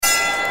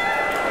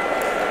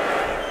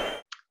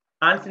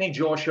Anthony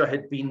Joshua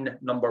had been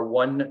number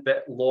one,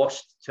 but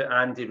lost to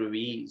Andy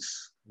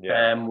Ruiz,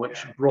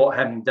 which brought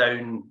him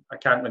down. I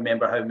can't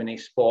remember how many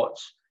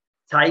spots.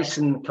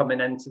 Tyson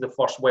coming into the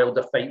first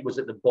Wilder fight was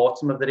at the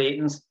bottom of the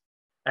ratings.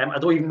 I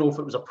don't even know if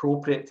it was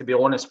appropriate, to be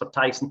honest, for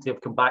Tyson to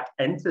have come back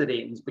into the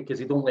ratings because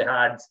he'd only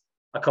had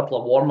a couple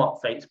of warm-up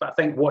fights. But I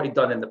think what he'd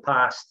done in the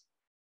past,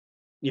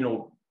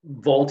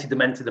 vaulted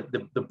him into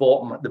the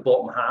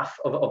bottom half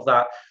of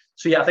that.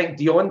 So yeah, I think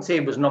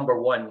Deontay was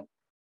number one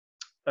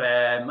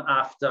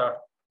after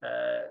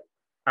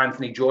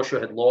Anthony Joshua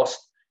had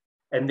lost,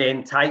 and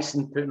then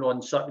Tyson putting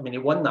on. He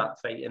won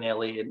that fight in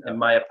LA, in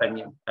my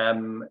opinion.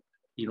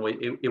 He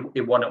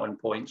won it on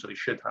points, so he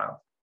should have.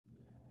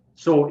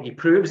 So he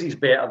proves he's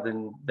better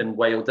than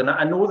Wilder. And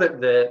I know that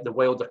the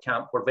Wilder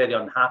camp were very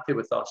unhappy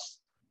with us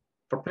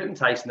for putting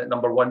Tyson at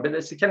number one, but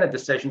it's the kind of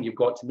decision you've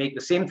got to make.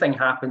 The same thing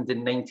happened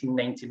in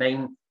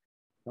 1999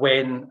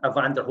 when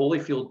Evander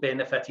Holyfield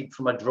benefited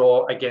from a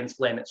draw against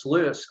Lennox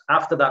Lewis.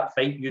 After that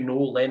fight,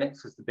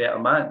 Lennox is the better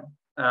man.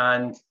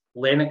 And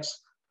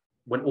Lennox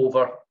went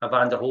over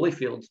Evander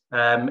Holyfield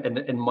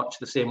in much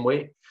the same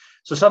way.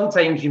 So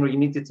sometimes, you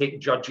need to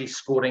take judges'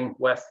 scoring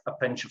with a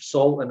pinch of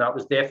salt, and that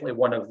was definitely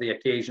one of the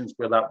occasions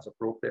where that was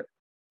appropriate.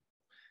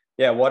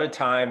 Yeah, what a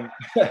time!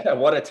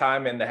 What a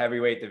time in the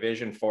heavyweight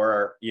division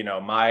for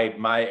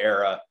my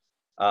era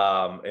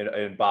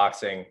in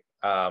boxing.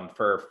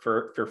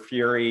 For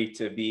Fury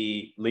to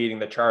be leading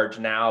the charge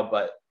now,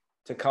 but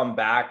to come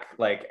back,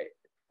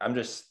 I'm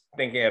just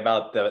thinking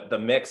about the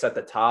mix at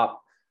the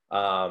top.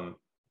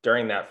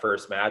 During that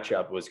first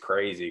matchup was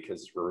crazy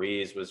because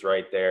Ruiz was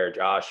right there.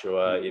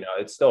 Joshua,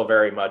 it's still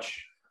very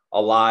much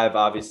alive.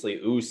 Obviously,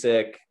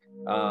 Usyk.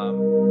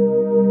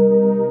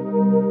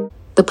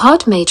 The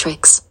Pod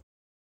Matrix.